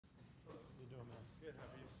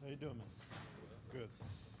How you doing, man? Good.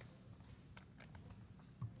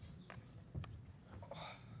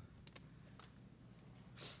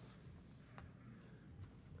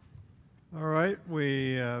 All right,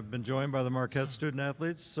 we have been joined by the Marquette student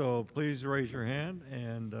athletes, so please raise your hand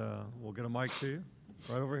and we'll get a mic to you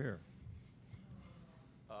right over here.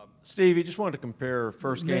 Stevie, just wanted to compare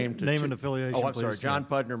first game to name and affiliation, Oh, I'm sorry, please. John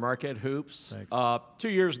Yeah. Pudner, Marquette Hoops. Thanks. 2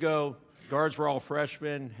 years ago, guards were all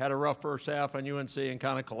freshmen, had a rough first half on UNC and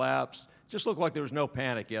kind of collapsed. Just looked like there was no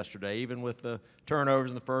panic yesterday, even with the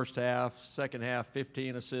turnovers in the first half. Second half,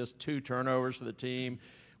 15 assists, 2 turnovers for the team.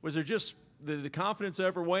 Was there just the confidence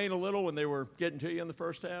ever wane a little when they were getting to you in the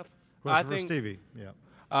first half? Question for Stevie. Yeah.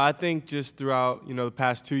 I think just throughout, the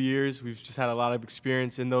past 2 years, we've just had a lot of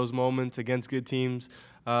experience in those moments against good teams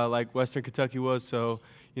like Western Kentucky was. So,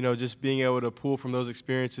 just being able to pull from those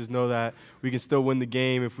experiences, know that we can still win the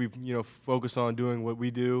game if we, focus on doing what we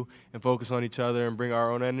do and focus on each other and bring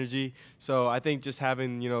our own energy. So I think just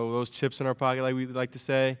having, those chips in our pocket, like we like to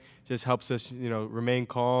say, just helps us, remain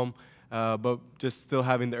calm, but just still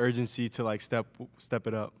having the urgency to, step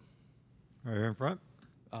it up. Right here in front.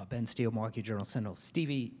 Ben Steele, Milwaukee Journal-Sentinel.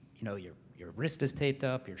 Stevie, your wrist is taped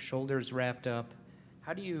up, your shoulders wrapped up.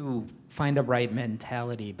 How do you find the right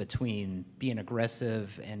mentality between being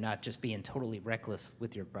aggressive and not just being totally reckless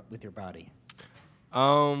with your body?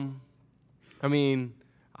 I mean,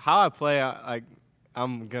 how I play,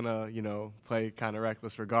 I'm gonna, play kind of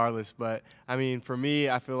reckless regardless. But I mean, for me,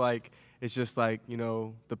 I feel like it's just like,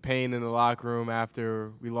 the pain in the locker room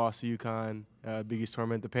after we lost to UConn, Big East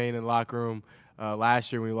tournament, the pain in the locker room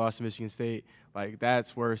last year when we lost to Michigan State, like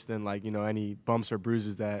that's worse than any bumps or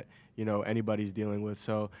bruises that, anybody's dealing with.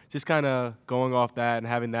 So just kind of going off that and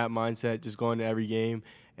having that mindset, just going to every game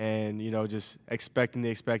and, just expecting the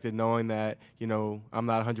expected, knowing that, I'm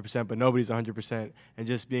not 100%, but nobody's 100%, and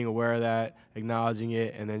just being aware of that, acknowledging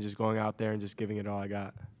it, and then just going out there and just giving it all I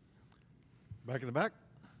got. Back in the back.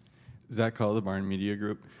 Zach Call, the Barn Media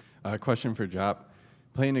Group. Question for Jop.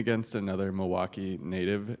 Playing against another Milwaukee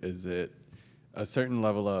native, is it a certain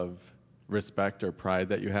level of respect or pride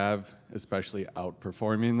that you have, especially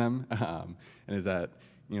outperforming them? And is that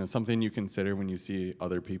something you consider when you see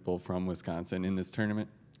other people from Wisconsin in this tournament?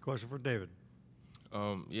 Question for David.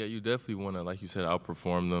 Yeah, you definitely want to, like you said,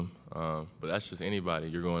 outperform them. But that's just anybody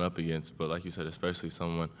you're going up against. But like you said, especially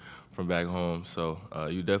someone from back home. So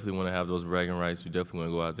you definitely want to have those bragging rights. You definitely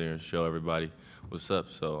want to go out there and show everybody what's up.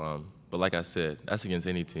 So, but like I said, that's against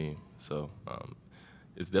any team. So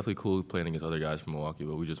it's definitely cool playing against other guys from Milwaukee,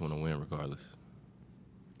 but we just want to win regardless.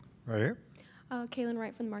 Right here. Kaylin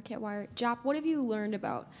Wright from the Marquette Wire. Jop, what have you learned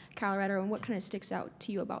about Colorado and what kind of sticks out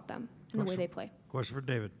to you about them and the way they play? Question for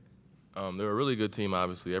David. They're a really good team,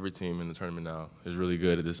 obviously. Every team in the tournament now is really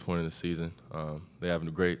good at this point in the season. They have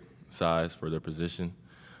a great size for their position,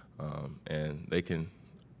 and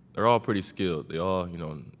they're all pretty skilled. They all,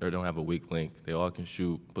 they don't have a weak link. They all can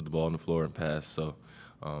shoot, put the ball on the floor, and pass. So,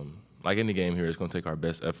 like any game here, it's going to take our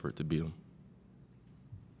best effort to beat them.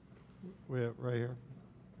 We have right here.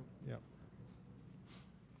 Yeah.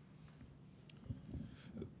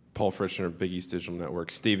 Paul Frischner, Big East Digital Network.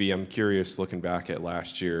 Stevie, I'm curious, looking back at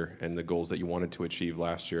last year and the goals that you wanted to achieve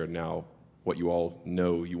last year and now what you all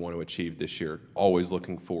know you want to achieve this year, always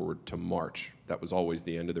looking forward to March. That was always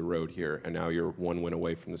the end of the road here, and now you're one win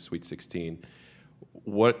away from the Sweet 16.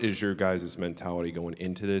 What is your guys' mentality going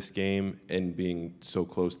into this game and being so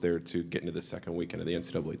close there to getting to the second weekend of the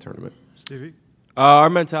NCAA tournament? Stevie? Our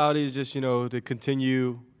mentality is just, to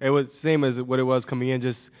continue. It was the same as what it was coming in,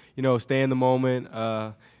 just, stay in the moment,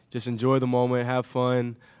 just enjoy the moment, have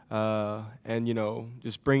fun, and,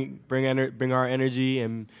 just bring our energy,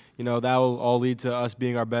 and, that will all lead to us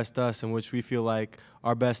being our best us, in which we feel like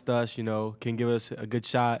our best us, can give us a good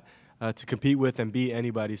shot to compete with and beat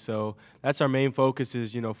anybody. So that's our main focus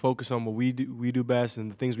is, focus on what we do best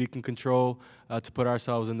and the things we can control to put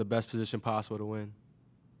ourselves in the best position possible to win.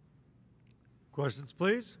 Questions,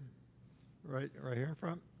 please. Right here in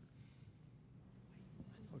front.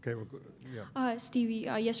 Okay, yeah. Stevie,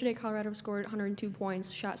 yesterday Colorado scored 102 points,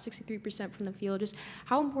 shot 63% from the field. Just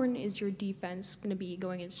how important is your defense going to be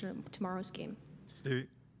going into tomorrow's game? Stevie?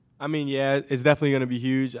 I mean, yeah, it's definitely going to be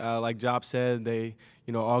huge. Like Job said, they,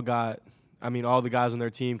 all the guys on their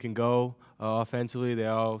team can go offensively. They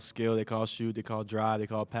all skill. They call shoot. They call drive. They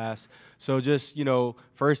call pass. So just,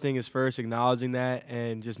 first thing is first, acknowledging that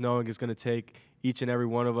and just knowing it's going to take each and every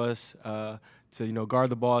one of us to, guard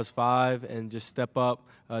the ball as 5 and just step up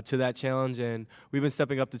to that challenge. And we've been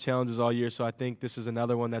stepping up to challenges all year, so I think this is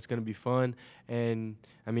another one that's going to be fun. And,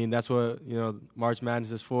 I mean, that's what, March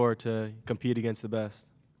Madness is for, to compete against the best.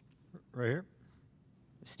 Right here.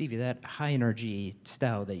 Stevie, that high energy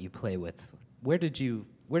style that you play with, where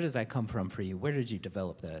does that come from for you? Where did you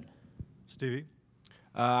develop that? Stevie?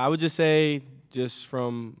 I would just say, just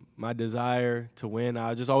from my desire to win,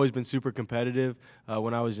 I've just always been super competitive.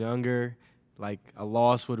 When I was younger, like a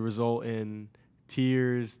loss would result in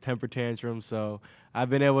tears, temper tantrums. So I've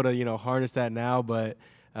been able to, harness that now. But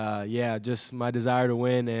yeah, just my desire to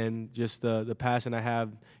win and just the passion I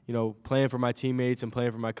have, playing for my teammates and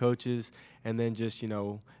playing for my coaches, and then just,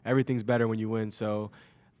 everything's better when you win. So,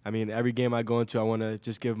 I mean, every game I go into, I want to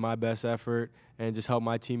just give my best effort and just help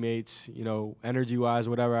my teammates, energy-wise,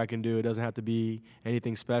 whatever I can do. It doesn't have to be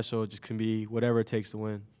anything special. It just can be whatever it takes to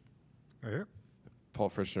win. Right here. Paul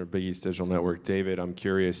Frischner, Big East Digital Network. David, I'm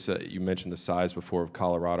curious, you mentioned the size before of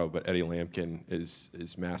Colorado, but Eddie Lampkin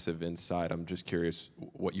is massive inside. I'm just curious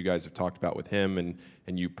what you guys have talked about with him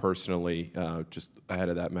and you personally just ahead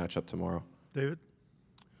of that matchup tomorrow. David?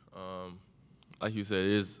 Like you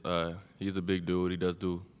said, he's a big dude. He does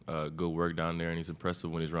do good work down there, and he's impressive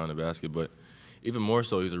when he's around the basket. But even more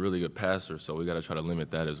so, he's a really good passer, so we got to try to limit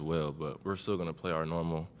that as well. But we're still going to play our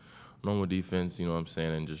normal defense, you know what I'm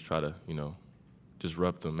saying, and just try to,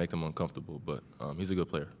 disrupt them, make them uncomfortable. But he's a good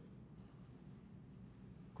player.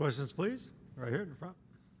 Questions, please? Right here in the front.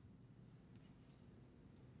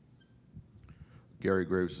 Gary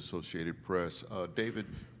Graves, Associated Press. David,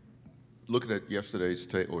 looking at yesterday's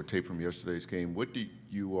tape from yesterday's game, what do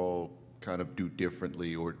you all kind of do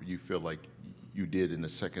differently, or do you feel like you did in the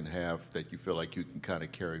second half that you feel like you can kind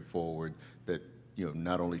of carry forward that,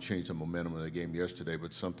 not only change the momentum of the game yesterday,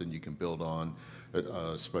 but something you can build on,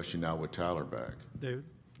 especially now with Tyler back? David?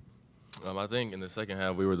 I think in the second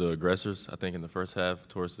half, we were the aggressors. I think in the first half,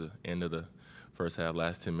 towards the end of the first half,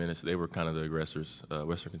 last 10 minutes, they were kind of the aggressors.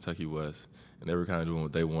 Western Kentucky was, and they were kind of doing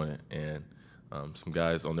what they wanted. And some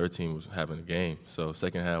guys on their team was having a game. So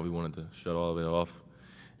second half, we wanted to shut all of it off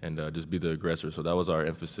and just be the aggressor. So that was our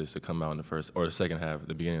emphasis, to come out in the second half, at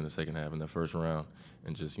the beginning of the second half, in the first round,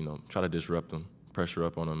 and just, try to disrupt them, pressure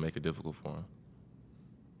up on them, make it difficult for them.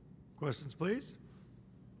 Questions, please?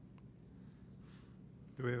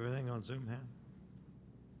 Do we have anything on Zoom, Han?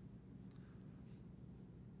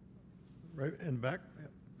 Right in the back?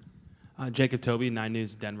 Yep. Jacob Toby, 9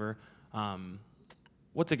 News, Denver.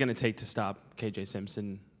 What's it going to take to stop KJ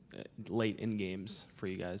Simpson late in games for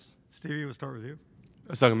you guys? Stevie, we'll start with you.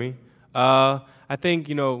 Let's talk to me. I think,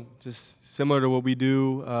 just similar to what we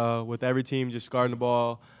do with every team, just guarding the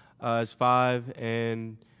ball as 5,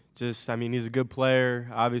 and just, he's a good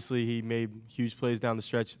player. Obviously, he made huge plays down the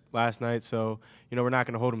stretch last night, so, we're not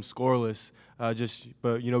going to hold him scoreless.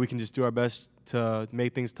 But we can just do our best to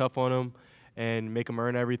make things tough on him and make him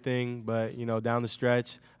earn everything. But, down the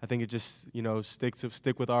stretch, I think it just,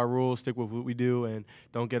 stick with our rules, stick with what we do, and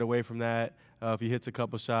don't get away from that. If he hits a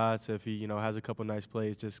couple shots, if he, has a couple nice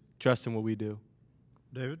plays, just trust in what we do.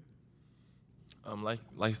 David?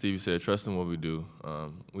 Like Stevie said, trust in what we do.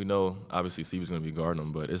 We know, obviously, Stevie's going to be guarding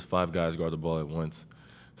him, but it's 5 guys guard the ball at once.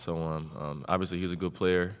 So, obviously, he's a good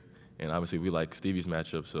player, and obviously, we like Stevie's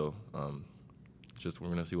matchup, so we're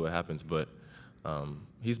going to see what happens. But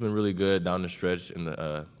he's been really good down the stretch in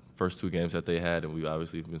the first 2 games that they had, and we've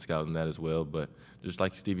obviously been scouting that as well. But just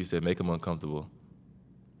like Stevie said, make him uncomfortable.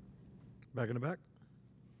 Back in the back.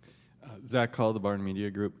 Zach Call, the Barn Media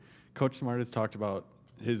Group. Coach Smart has talked about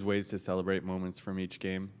his ways to celebrate moments from each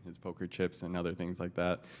game, his poker chips and other things like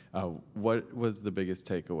that. What was the biggest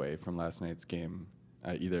takeaway from last night's game,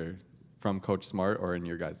 either from Coach Smart or in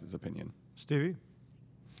your guys' opinion? Stevie?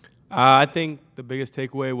 I think the biggest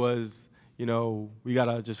takeaway was, we got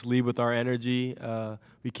to just lead with our energy.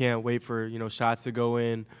 We can't wait for, shots to go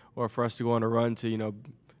in or for us to go on a run to,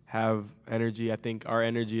 have energy. I think our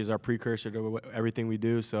energy is our precursor to everything we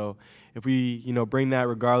do. So if we, bring that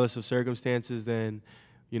regardless of circumstances, then,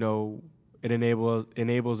 it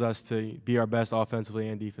enables us to be our best offensively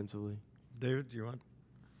and defensively. David, do you want?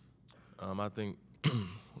 I think the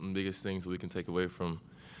biggest things we can take away from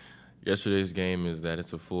yesterday's game is that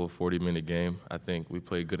it's a full 40-minute game. I think we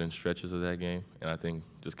played good in stretches of that game, and I think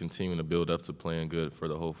just continuing to build up to playing good for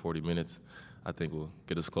the whole 40 minutes, I think will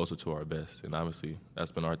get us closer to our best. And obviously,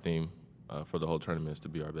 that's been our theme for the whole tournament, is to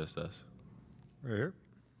be our best us. Right here.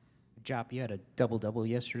 Jop, you had a double-double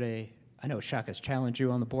yesterday. I know Shaka's challenged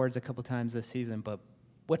you on the boards a couple times this season, but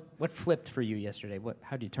what flipped for you yesterday?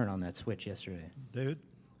 How did you turn on that switch yesterday? David?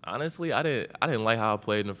 Honestly, I didn't like how I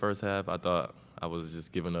played in the first half. I thought I was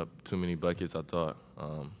just giving up too many buckets. I thought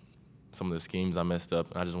some of the schemes I messed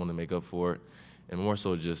up, and I just wanted to make up for it. And more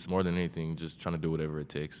than anything, just trying to do whatever it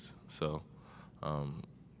takes. So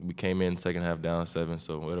we came in second half down 7,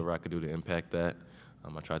 so whatever I could do to impact that,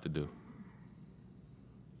 I tried to do.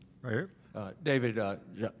 Right here. David,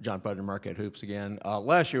 John Putnam, Marquette Hoops again.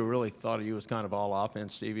 Last year, we really thought of you as kind of all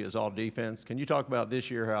offense. Stevie is all defense. Can you talk about this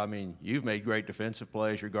year? How, I mean, you've made great defensive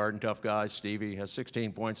plays. You're guarding tough guys. Stevie has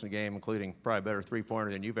 16 points in the game, including probably a better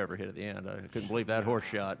three-pointer than you've ever hit at the end. I couldn't believe that horse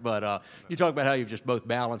shot. But you talk about how you've just both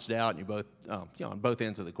balanced out and you both, on both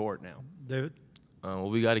ends of the court now. David? Well,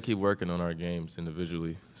 we got to keep working on our games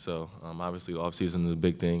individually. So obviously, off-season is a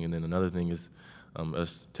big thing, and then another thing is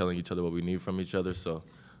us telling each other what we need from each other. So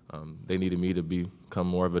they needed me to become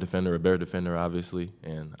more of a defender, a better defender, obviously,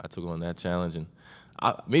 and I took on that challenge. And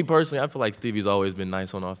me personally, I feel like Stevie's always been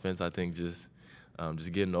nice on offense. I think just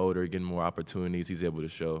getting older, getting more opportunities, he's able to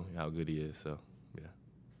show how good he is. So, yeah.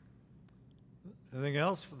 Anything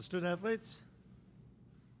else for the student athletes?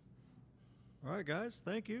 All right, guys,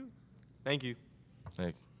 thank you. Thank you.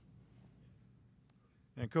 Thank you.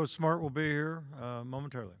 And Coach Smart will be here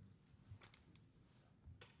momentarily.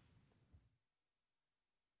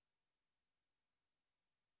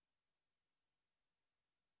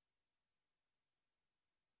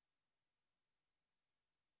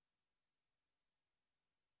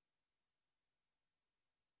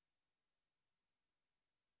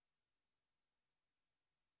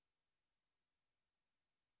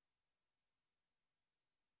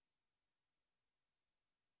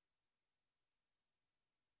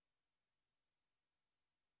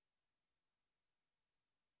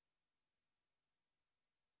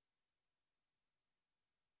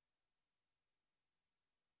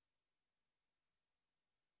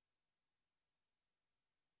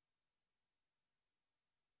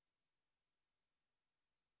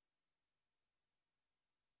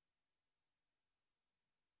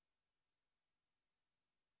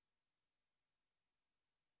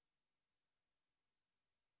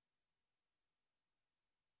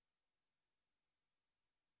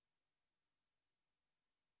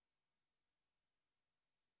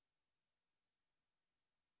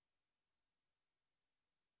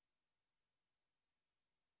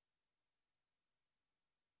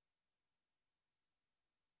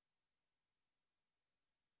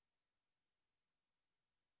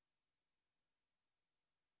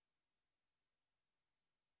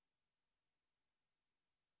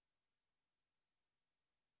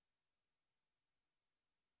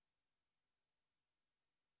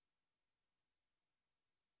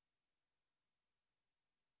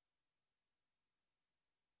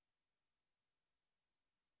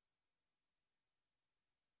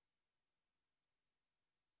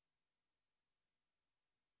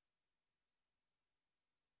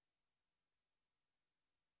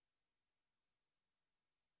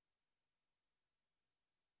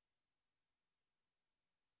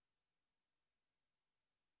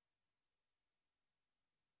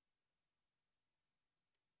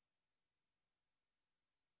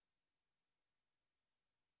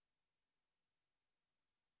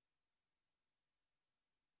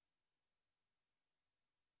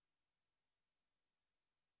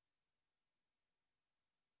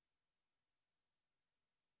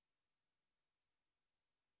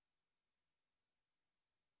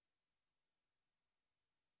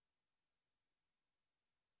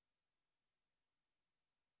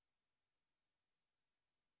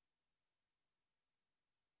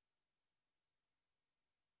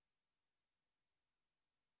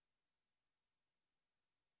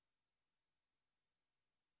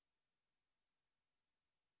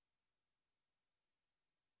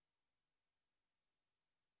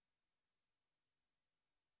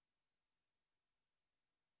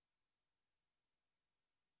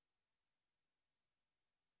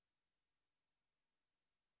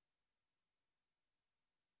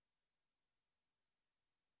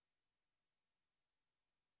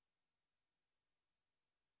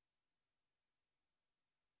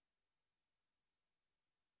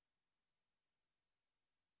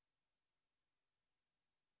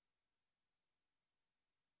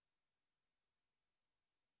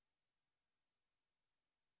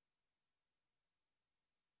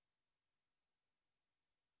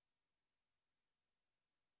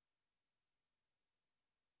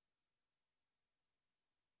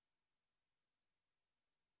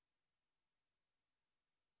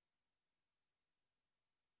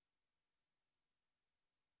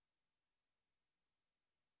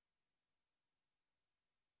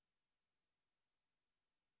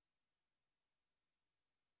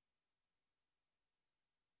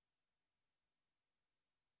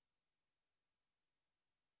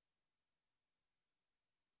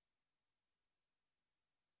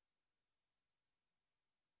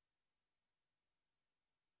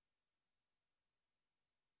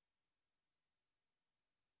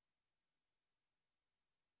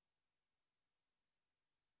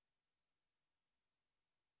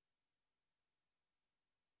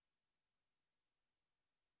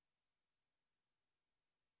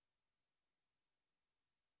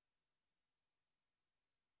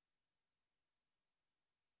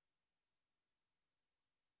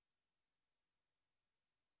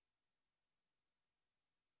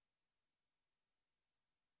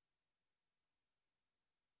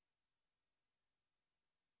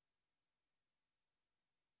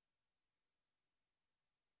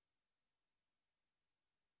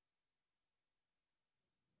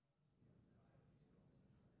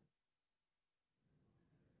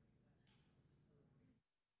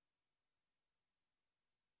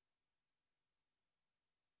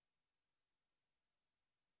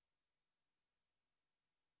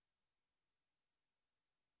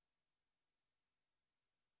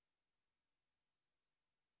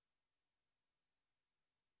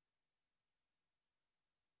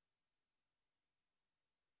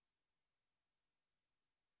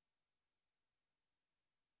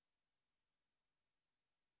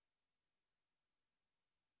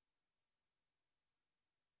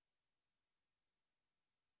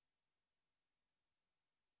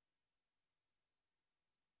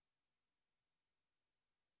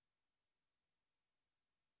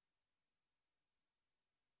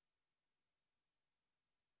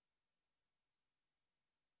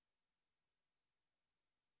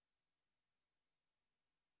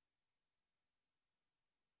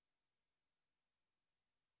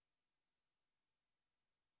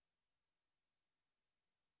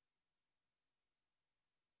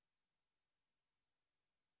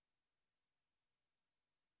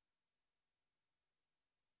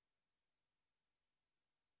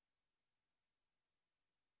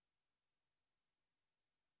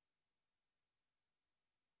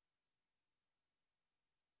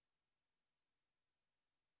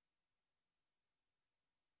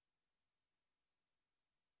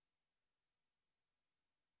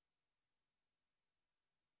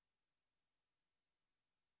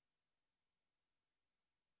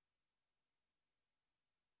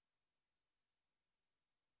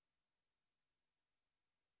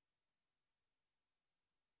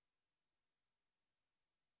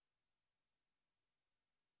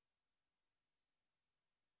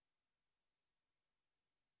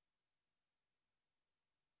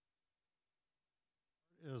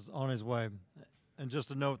 is on his way. And just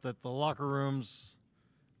to note that the locker rooms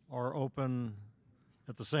are open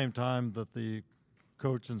at the same time that the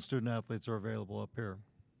coach and student athletes are available up here.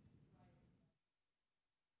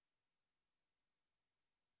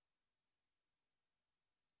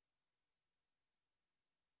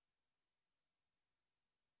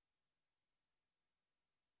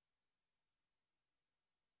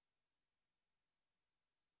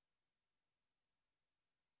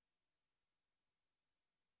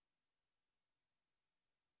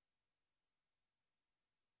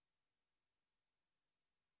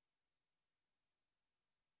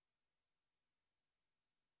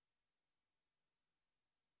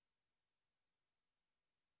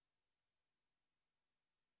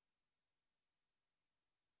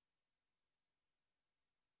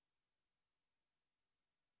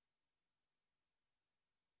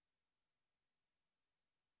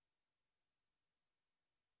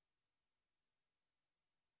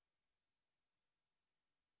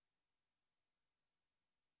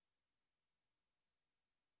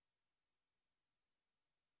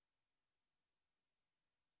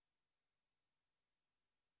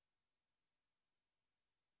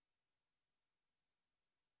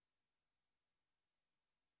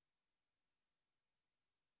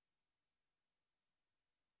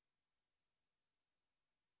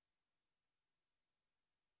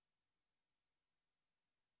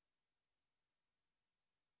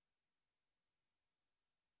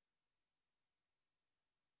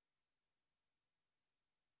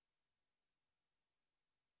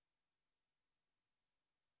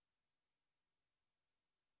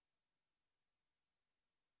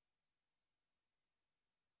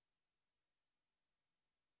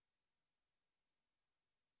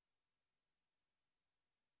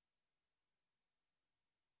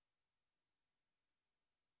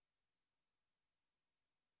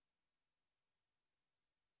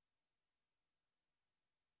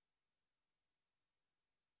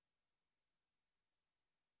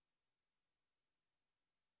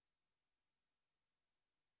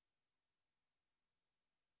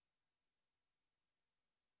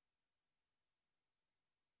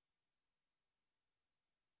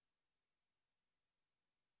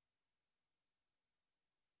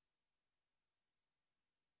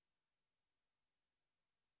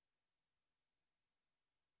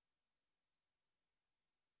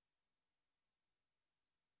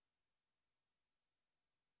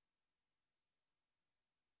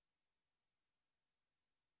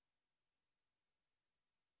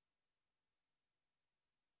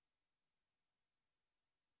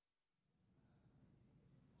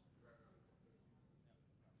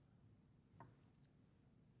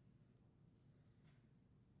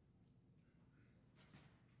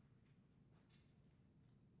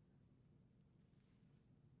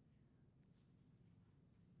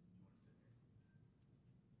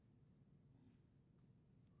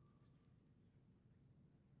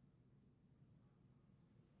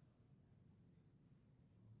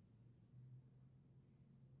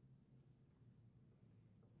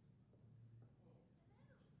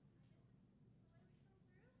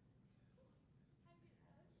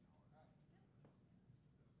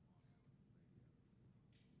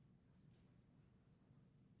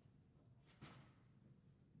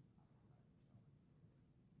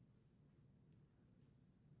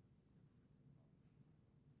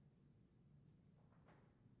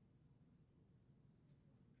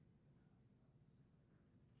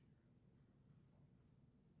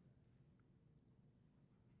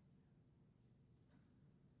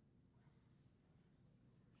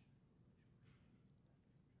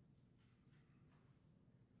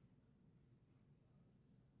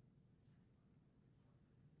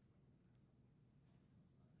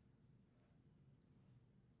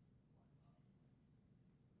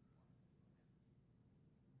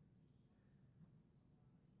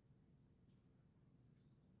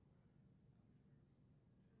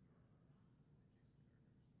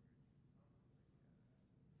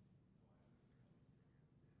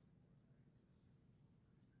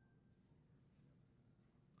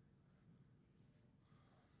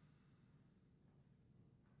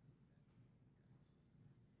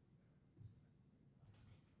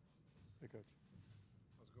 Hey, Coach.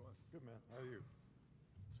 How's it going? Good, man. How are you?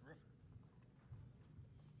 Terrific.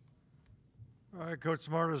 All right, Coach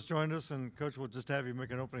Smart has joined us, and Coach, we'll just have you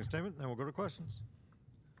make an opening statement, and then we'll go to questions.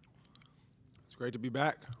 It's great to be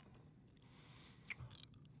back.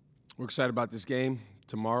 We're excited about this game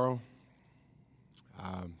tomorrow.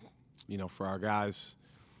 For our guys,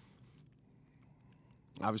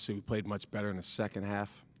 obviously we played much better in the second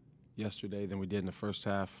half yesterday than we did in the first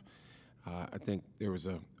half. I think there was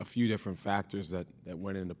a few different factors that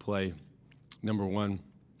went into play. Number one,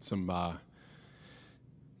 some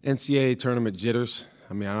NCAA tournament jitters.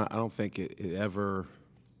 I mean, I don't think it ever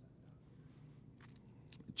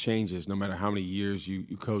changes, no matter how many years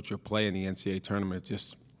you coach or play in the NCAA tournament.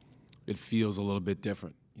 It feels a little bit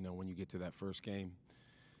different, when you get to that first game.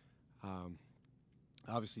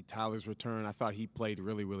 Obviously, Tyler's return, I thought he played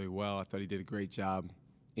really, really well. I thought he did a great job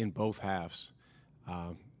in both halves.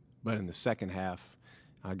 But in the second half,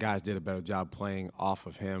 guys did a better job playing off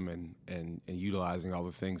of him and utilizing all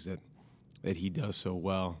the things that he does so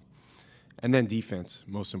well. And then defense,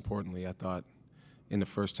 most importantly, I thought in the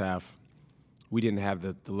first half, we didn't have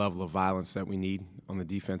the level of violence that we need on the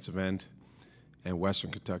defensive end. And Western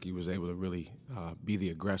Kentucky was able to really be the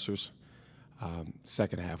aggressors.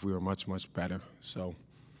 Second half, we were much, much better. So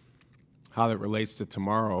how that relates to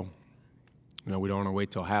tomorrow, we don't want to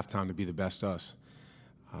wait till halftime to be the best us.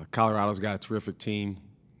 Colorado's got a terrific team.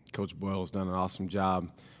 Coach Boyle's done an awesome job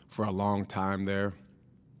for a long time there.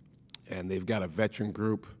 And they've got a veteran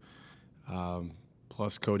group,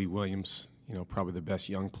 plus Cody Williams, probably the best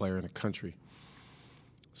young player in the country.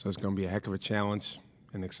 So it's going to be a heck of a challenge,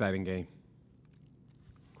 an exciting game.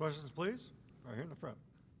 Questions, please? Right here in the front.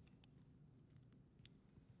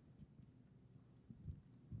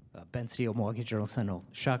 Ben Steele, Milwaukee Journal Sentinel.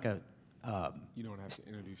 Shaka. You don't have to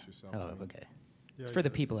introduce yourself. Oh, to me. okay. Yeah, It's for the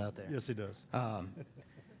does. people out there. Yes, he does.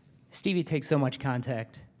 Stevie takes so much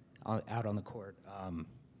contact out on the court.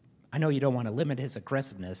 I know you don't want to limit his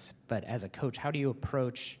aggressiveness, but as a coach, how do you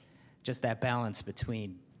approach just that balance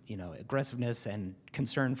between, aggressiveness and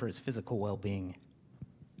concern for his physical well-being?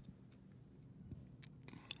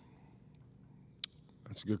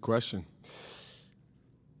 That's a good question.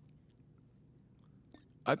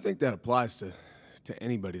 I think that applies to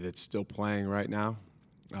anybody that's still playing right now,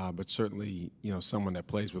 but certainly, someone that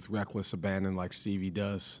plays with reckless abandon like Stevie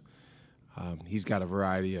does. He's got a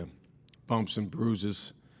variety of bumps and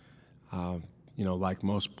bruises, like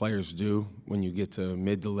most players do when you get to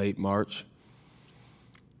mid to late March.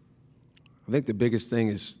 I think the biggest thing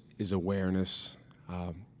is awareness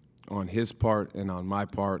on his part and on my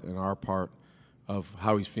part and our part of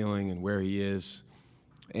how he's feeling and where he is.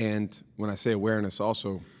 And when I say awareness,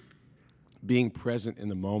 also being present in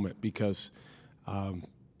the moment, because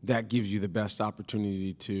that gives you the best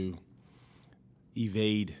opportunity to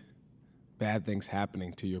evade bad things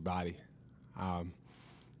happening to your body. That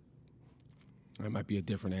might be a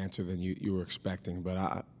different answer than you were expecting,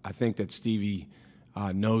 but I think that Stevie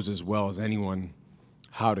knows as well as anyone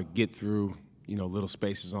how to get through, little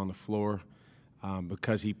spaces on the floor.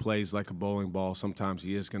 Because he plays like a bowling ball, sometimes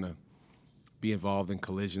he is going to be involved in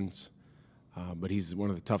collisions, but he's one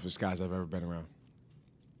of the toughest guys I've ever been around.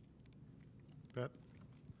 Pat?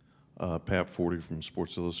 Pat 40 from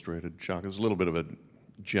Sports Illustrated. Shaka, it's a little bit of a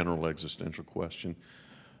general existential question.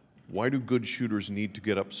 Why do good shooters need to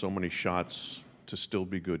get up so many shots to still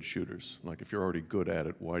be good shooters? Like, if you're already good at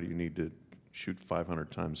it, why do you need to shoot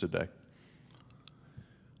 500 times a day?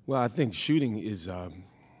 Well, I think shooting is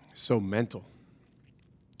so mental.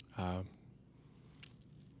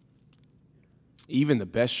 Even the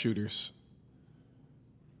best shooters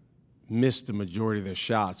miss the majority of their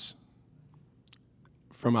shots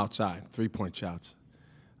from outside, three-point shots.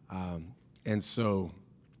 And so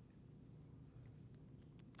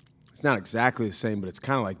it's not exactly the same, but it's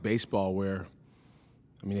kind of like baseball where,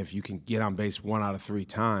 if you can get on base 1 out of 3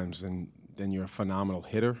 times, then you're a phenomenal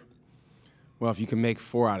hitter. Well, if you can make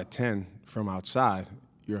 4 out of 10 from outside,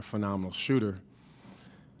 you're a phenomenal shooter.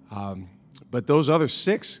 But those other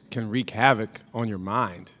 6 can wreak havoc on your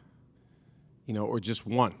mind, or just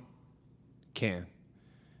one can.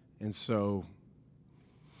 And so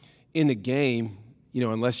in the game,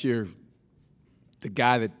 unless you're the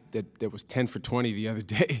guy that was 10 for 20 the other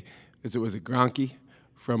day, as it was a Gronke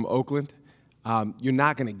from Oakland, you're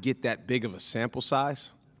not going to get that big of a sample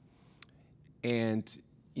size. And,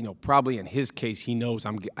 probably in his case, he knows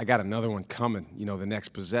I got another one coming, the next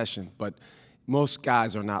possession. But most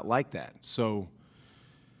guys are not like that. So,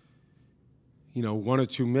 1 or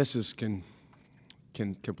 2 misses can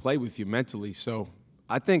play with you mentally. So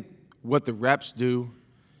I think what the reps do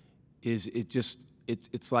is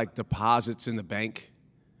it's like deposits in the bank,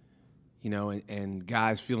 and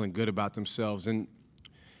guys feeling good about themselves. And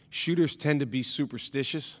shooters tend to be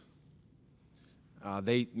superstitious.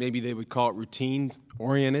 Maybe they would call it routine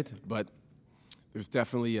oriented, but there's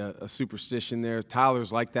definitely a superstition there.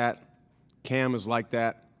 Tyler's like that. Cam is like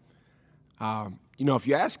that. If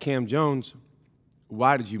you ask Cam Jones,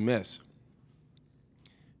 why did you miss?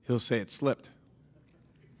 He'll say it slipped.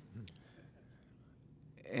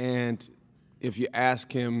 And if you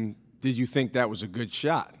ask him, did you think that was a good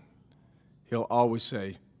shot? He'll always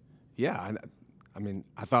say, yeah, I mean,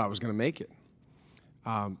 I thought I was going to make it.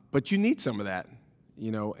 But you need some of that,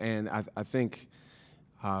 you know, and I think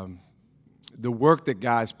the work that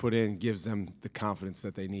guys put in gives them the confidence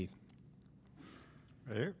that they need.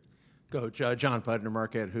 Right here. Coach, John Putner,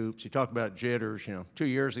 Marquette Hoops. You talked about jitters. You know, 2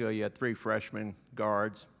 years ago you had 3 freshman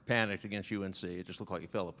guards panicked against UNC. It just looked like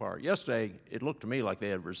it fell apart. Yesterday, it looked to me like they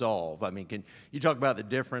had resolve. I mean, can you talk about the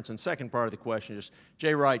difference? And second part of the question, just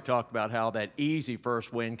Jay Wright talked about how that easy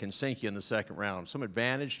first win can sink you in the second round. Some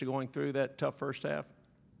advantage to going through that tough first half?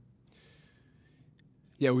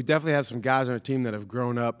 Yeah, we definitely have some guys on our team that have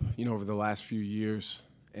grown up, you know, over the last few years.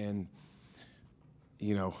 And,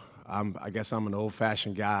 you know, I guess I'm an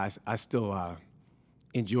old-fashioned guy. I still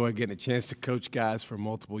enjoy getting a chance to coach guys for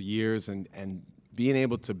multiple years and being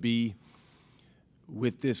able to be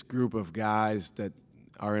with this group of guys that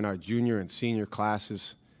are in our junior and senior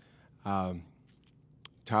classes. Tyler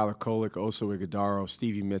Kolick, Oso Ighodaro,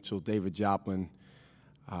 Stevie Mitchell, David Joplin,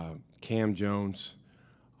 Cam Jones,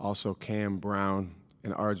 also Cam Brown,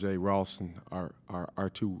 and R.J. Ralston are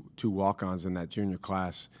two walk-ons in that junior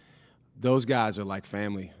class. Those guys are like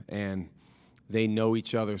family, and they know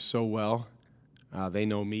each other so well. They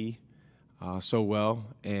know me so well,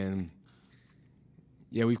 and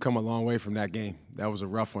yeah, we've come a long way from that game. That was a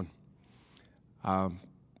rough one.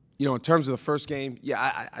 You know, in terms of the first game,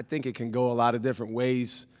 yeah, I think it can go a lot of different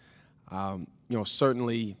ways. You know,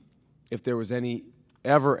 certainly if there was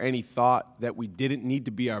ever any thought that we didn't need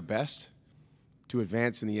to be our best to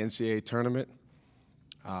advance in the NCAA tournament,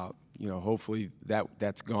 you know, hopefully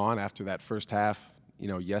that's gone after that first half, you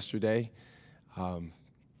know, yesterday. And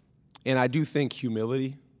I do think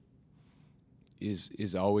humility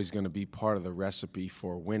is always going to be part of the recipe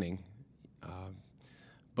for winning.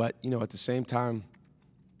 But, you know, at the same time,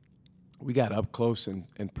 we got up close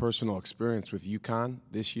and personal experience with UConn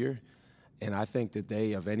this year. And I think that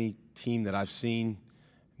they, of any team that I've seen,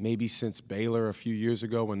 maybe since Baylor a few years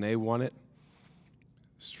ago when they won it,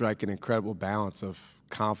 strike an incredible balance of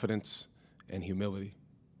confidence and humility.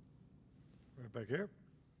 Right back here.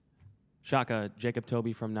 Shaka, Jacob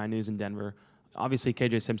Toby from 9 News in Denver. Obviously,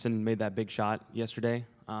 KJ Simpson made that big shot yesterday,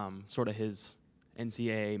 sort of his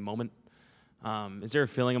NCAA moment. Is there a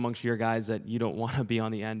feeling amongst your guys that you don't want to be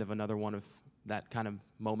on the end of another one of that kind of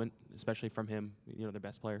moment, especially from him, you know, their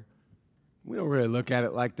best player? We don't really look at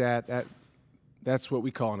it like that. That's what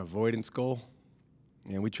we call an avoidance goal.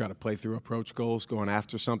 And we try to play through approach goals, going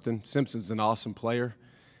after something. Simpson's an awesome player.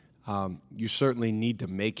 You certainly need to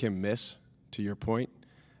make him miss, to your point,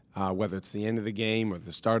 whether it's the end of the game or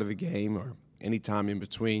the start of the game or any time in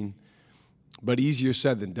between. But easier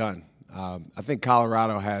said than done. I think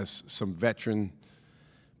Colorado has some veteran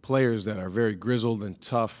players that are very grizzled and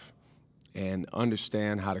tough and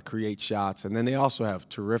understand how to create shots. And then they also have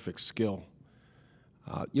terrific skill.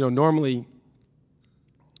 You know, normally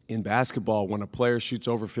in basketball, when a player shoots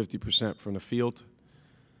over 50% from the field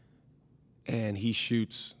and he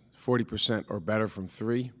shoots 40% or better from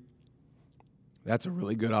 3, that's a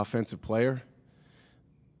really good offensive player.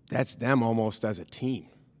 That's them almost as a team.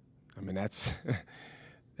 I mean, that's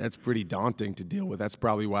that's pretty daunting to deal with. That's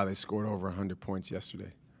probably why they scored over 100 points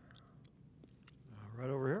yesterday. Right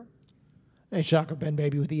over here. Hey, Shaka, Ben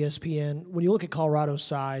Baby with ESPN. When you look at Colorado's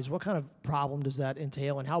size, what kind of problem does that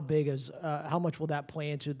entail, and how much will that play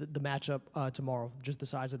into the matchup tomorrow, just the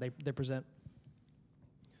size that they present?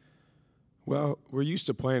 Well, we're used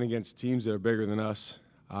to playing against teams that are bigger than us.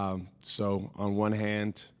 So on one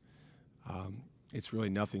hand, it's really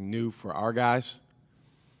nothing new for our guys.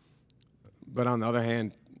 But on the other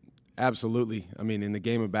hand, absolutely. I mean, in the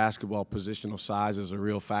game of basketball, positional size is a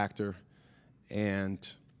real factor. And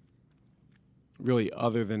really,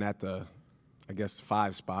 other than at the, I guess,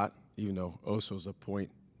 5 spot, even though Oso's a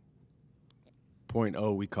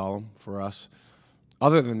 .0, we call him for us.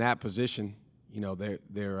 Other than that position, you know, they're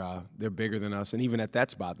bigger than us, and even at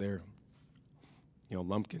that spot, you know,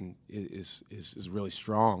 Lumpkin is really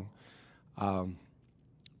strong.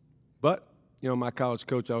 But you know, my college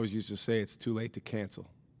coach always used to say it's too late to cancel,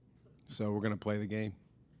 so we're going to play the game.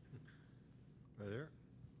 Right there.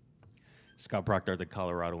 Scott Proctor, the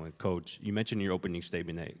Coloradoan coach. You mentioned in your opening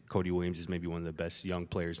statement that Cody Williams is maybe one of the best young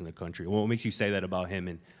players in the country. What makes you say that about him,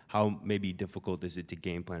 and how maybe difficult is it to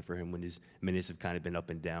game plan for him when his minutes have kind of been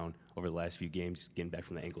up and down over the last few games, getting back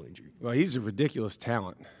from the ankle injury? Well, he's a ridiculous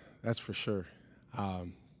talent, that's for sure.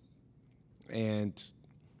 And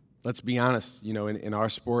let's be honest, you know, in our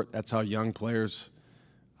sport, that's how young players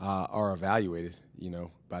are evaluated, you know,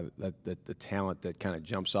 by the talent that kind of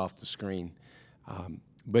jumps off the screen.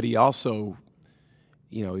 But he also,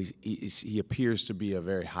 you know, he appears to be a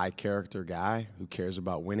very high character guy who cares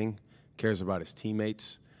about winning, cares about his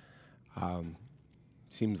teammates.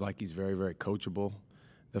 Seems like he's very, very coachable.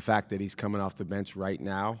 The fact that he's coming off the bench right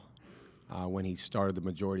now, when he started the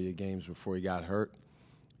majority of games before he got hurt,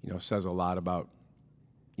 you know, says a lot about,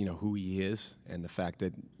 you know, who he is and the fact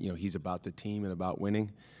that, you know, he's about the team and about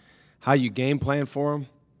winning. How you game plan for him,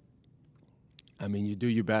 I mean, you do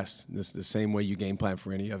your best. This is the same way you game plan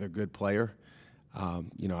for any other good player.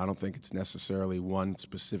 You know, I don't think it's necessarily one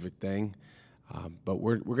specific thing, but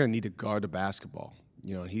we're going to need to guard the basketball.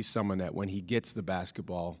 You know, and he's someone that when he gets the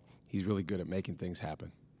basketball, he's really good at making things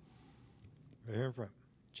happen. Right here in front.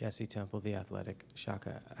 Jesse Temple, The Athletic.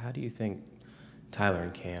 Shaka, how do you think Tyler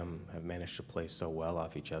and Cam have managed to play so well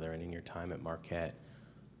off each other? And in your time at Marquette,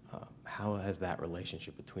 how has that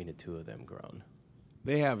relationship between the two of them grown?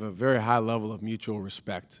 They have a very high level of mutual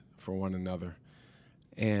respect for one another.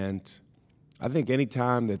 And I think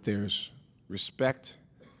anytime that there's respect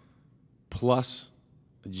plus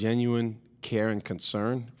a genuine care and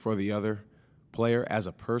concern for the other player as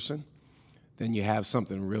a person, then you have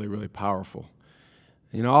something really, really powerful.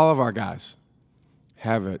 You know, all of our guys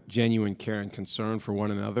have a genuine care and concern for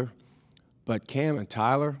one another, but Cam and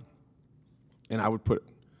Tyler, and I would put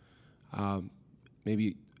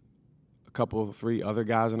maybe a couple, 3 other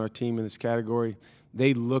guys on our team in this category,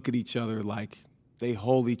 they look at each other like they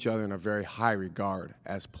hold each other in a very high regard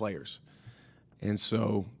as players. And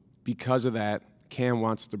so because of that, Cam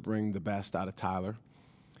wants to bring the best out of Tyler,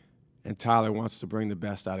 and Tyler wants to bring the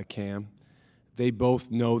best out of Cam. They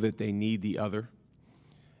both know that they need the other.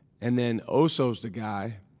 And then Oso's the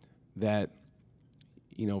guy that,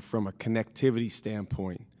 you know, from a connectivity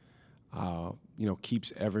standpoint, you know,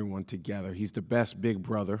 keeps everyone together. He's the best big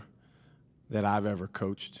brother that I've ever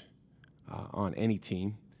coached on any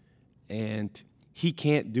team. And he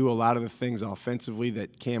can't do a lot of the things offensively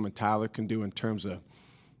that Cam and Tyler can do in terms of,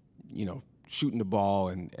 you know, shooting the ball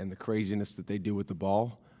and the craziness that they do with the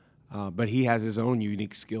ball. But he has his own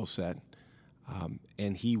unique skill set,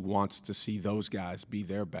 and he wants to see those guys be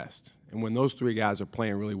their best. And when those 3 guys are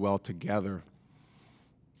playing really well together,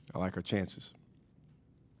 I like our chances.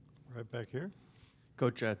 Right back here.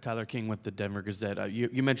 Coach, Tyler King with the Denver Gazette.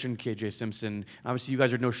 You mentioned KJ Simpson. Obviously, you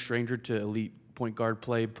guys are no stranger to elite point guard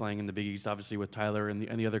play, playing in the Big East, obviously with Tyler and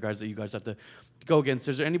the other guys that you guys have to go against.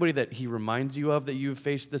 Is there anybody that he reminds you of that you've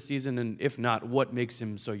faced this season? And if not, what makes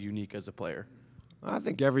him so unique as a player? I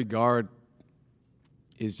think every guard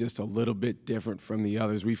is just a little bit different from the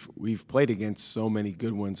others. We've played against so many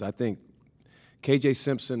good ones. I think KJ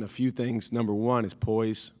Simpson, a few things. Number one is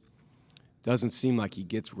poise. Doesn't seem like he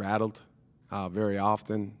gets rattled very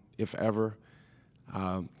often, if ever.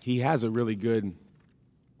 He has a really good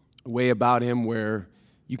way about him where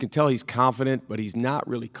you can tell he's confident, but he's not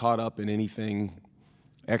really caught up in anything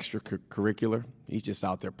extracurricular. He's just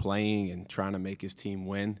out there playing and trying to make his team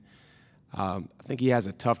win. I think he has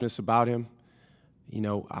a toughness about him. You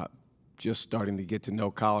know, just starting to get to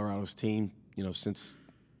know Colorado's team, you know, since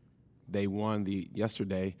they won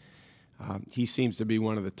yesterday, he seems to be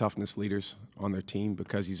one of the toughness leaders on their team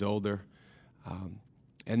because he's older.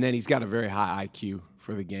 And then he's got a very high IQ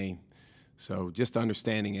for the game. So just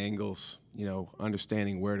understanding angles, you know,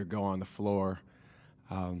 understanding where to go on the floor.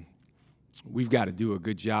 We've got to do a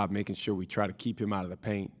good job making sure we try to keep him out of the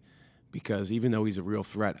paint because even though he's a real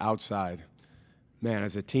threat outside, man,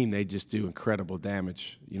 as a team, they just do incredible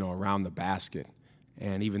damage, you know, around the basket.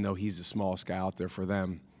 And even though he's the smallest guy out there for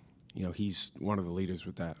them, you know, he's one of the leaders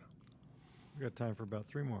with that. We've got time for about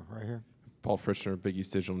 3 more right here. Paul Frischner, Big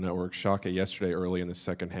East Digital Network. Shaka yesterday early in the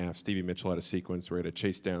second half. Stevie Mitchell had a sequence where he had a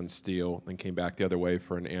chase down steal, then came back the other way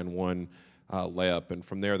for an and one layup. And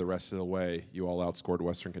from there, the rest of the way, you all outscored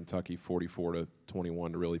Western Kentucky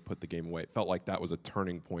 44-21 to really put the game away. It felt like that was a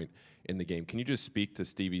turning point in the game. Can you just speak to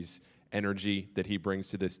Stevie's energy that he brings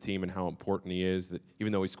to this team and how important he is, that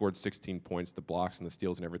even though he scored 16 points, the blocks and the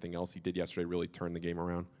steals and everything else he did yesterday really turned the game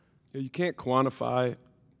around? You can't quantify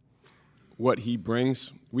what he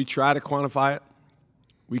brings. We try to quantify it.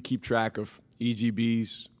 We keep track of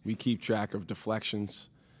EGBs. We keep track of deflections,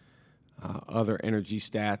 other energy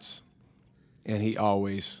stats, and he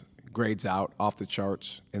always grades out off the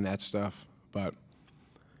charts in that stuff. But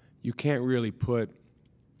you can't really put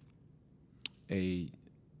a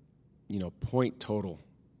point total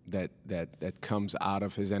that comes out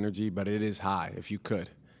of his energy, but it is high if you could.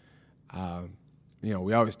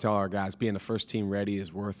 We always tell our guys being the first team ready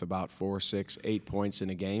is worth about 4, 6, 8 points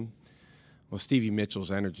in a game. Well, Stevie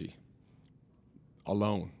Mitchell's energy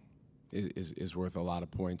alone is worth a lot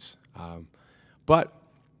of points. But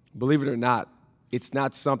believe it or not, it's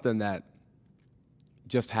not something that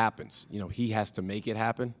just happens. You know, he has to make it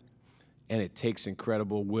happen, and it takes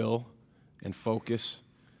incredible will and focus,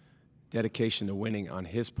 dedication to winning on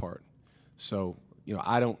his part. So, you know,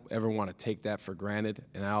 I don't ever want to take that for granted,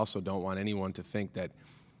 and I also don't want anyone to think that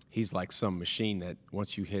he's like some machine that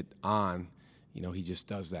once you hit on, you know, he just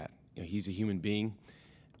does that. You know, he's a human being,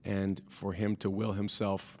 and for him to will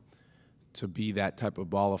himself to be that type of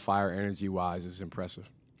ball of fire energy-wise is impressive.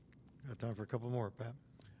 Got time for a couple more, Pat.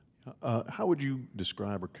 How would you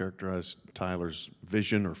describe or characterize Tyler's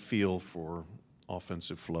vision or feel for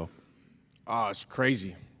offensive flow? Oh, it's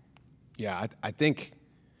crazy. Yeah, I think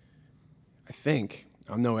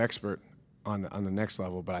I'm no expert on the next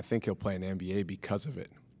level, but I think he'll play in the NBA because of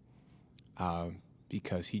it.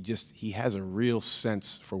 Because he has a real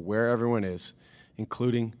sense for where everyone is,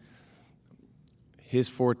 including his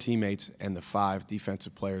 4 teammates and the 5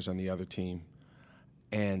 defensive players on the other team.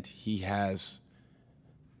 And he has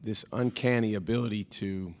this uncanny ability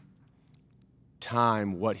to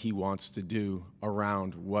time what he wants to do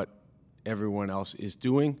around what everyone else is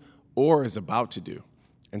doing or is about to do.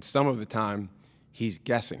 And some of the time he's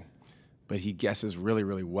guessing, but he guesses really,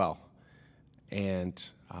 really well. And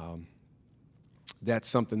that's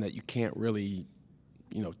something that you can't really,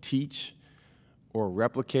 you know, teach or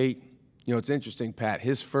replicate. You know, it's interesting, Pat,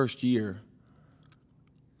 his first year,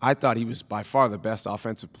 I thought he was by far the best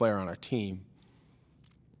offensive player on our team.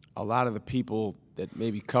 A lot of the people that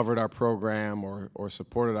maybe covered our program or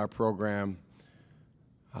supported our program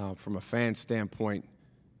from a fan standpoint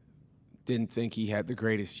didn't think he had the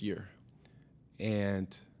greatest year.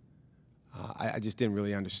 And I just didn't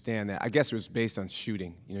really understand that. I guess it was based on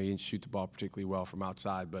shooting. You know, he didn't shoot the ball particularly well from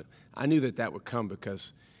outside, but I knew that that would come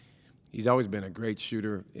because he's always been a great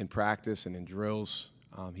shooter in practice and in drills.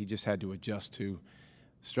 He just had to adjust to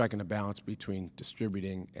striking a balance between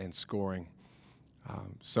distributing and scoring.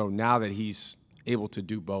 So now that he's able to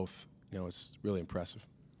do both, you know, it's really impressive.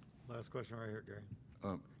 Last question right here,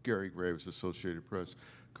 Gary. Gary Graves, Associated Press.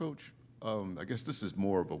 Coach, I guess this is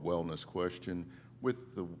more of a wellness question.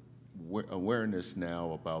 With the awareness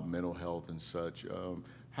now about mental health and such,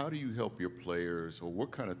 how do you help your players, or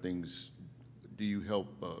what kind of things do you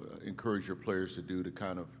help encourage your players to do to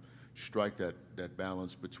kind of strike that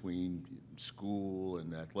balance between school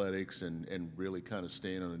and athletics and really kind of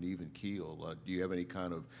staying on an even keel? Do you have any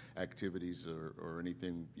kind of activities or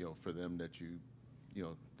anything, you know, for them that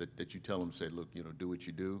that you tell them, say, look, you know, do what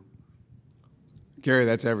you do? Gary,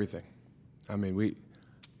 that's everything. I mean,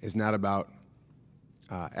 it's not about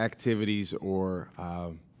activities or,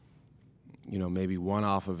 you know, maybe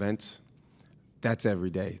one-off events. That's every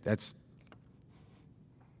day.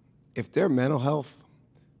 If their mental health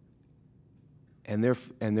and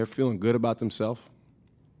they're feeling good about themselves,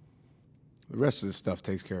 the rest of the stuff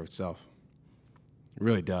takes care of itself. It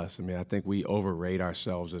really does. I mean, I think we overrate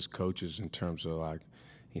ourselves as coaches in terms of, like,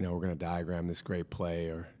 you know, we're going to diagram this great play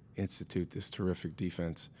or institute this terrific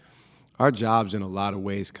defense. Our jobs in a lot of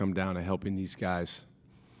ways come down to helping these guys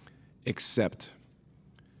accept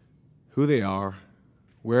who they are,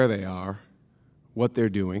 where they are, what they're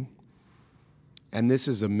doing. And this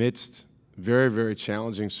is amidst very, very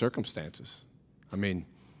challenging circumstances. I mean,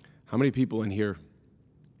 how many people in here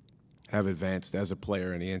have advanced as a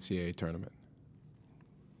player in the NCAA tournament?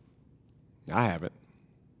 I haven't.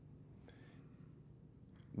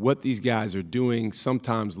 What these guys are doing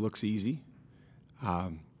sometimes looks easy,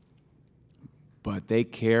 but they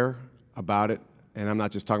care about it, and I'm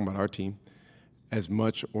not just talking about our team, as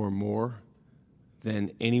much or more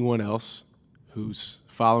than anyone else who's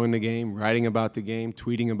following the game, writing about the game,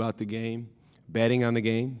 tweeting about the game, betting on the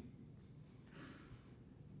game.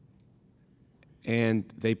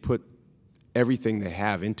 And they put everything they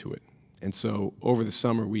have into it. And so over the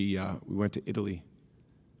summer, we went to Italy.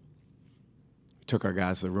 We took our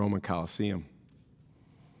guys to the Roman Coliseum.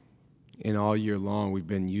 And all year long, we've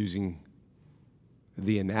been using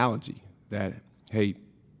the analogy that, hey,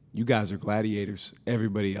 you guys are gladiators.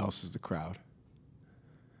 Everybody else is the crowd.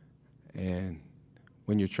 And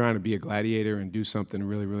when you're trying to be a gladiator and do something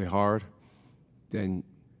really, really hard, then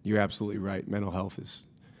you're absolutely right. Mental health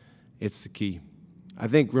it's the key. I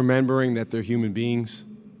think remembering that they're human beings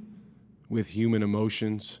with human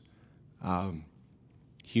emotions,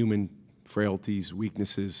 human frailties,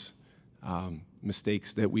 weaknesses,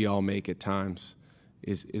 mistakes that we all make at times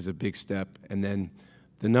is a big step. And then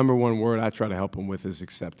the number one word I try to help them with is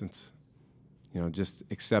acceptance. You know, just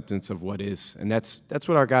acceptance of what is. And that's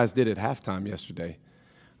what our guys did at halftime yesterday.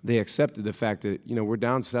 They accepted the fact that, you know, we're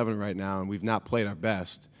down 7 right now and we've not played our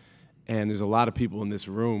best. And there's a lot of people in this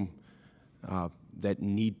room that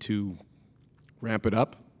need to ramp it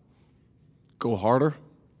up, go harder,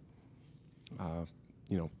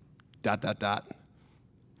 dot, dot, dot.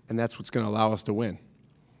 And that's what's going to allow us to win.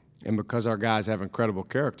 And because our guys have incredible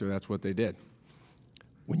character, that's what they did.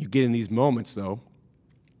 When you get in these moments, though,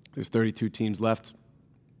 there's 32 teams left,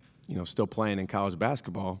 still playing in college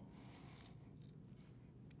basketball.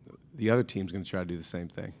 The other team's going to try to do the same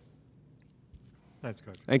thing. Thanks,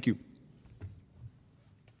 Coach. Thank you.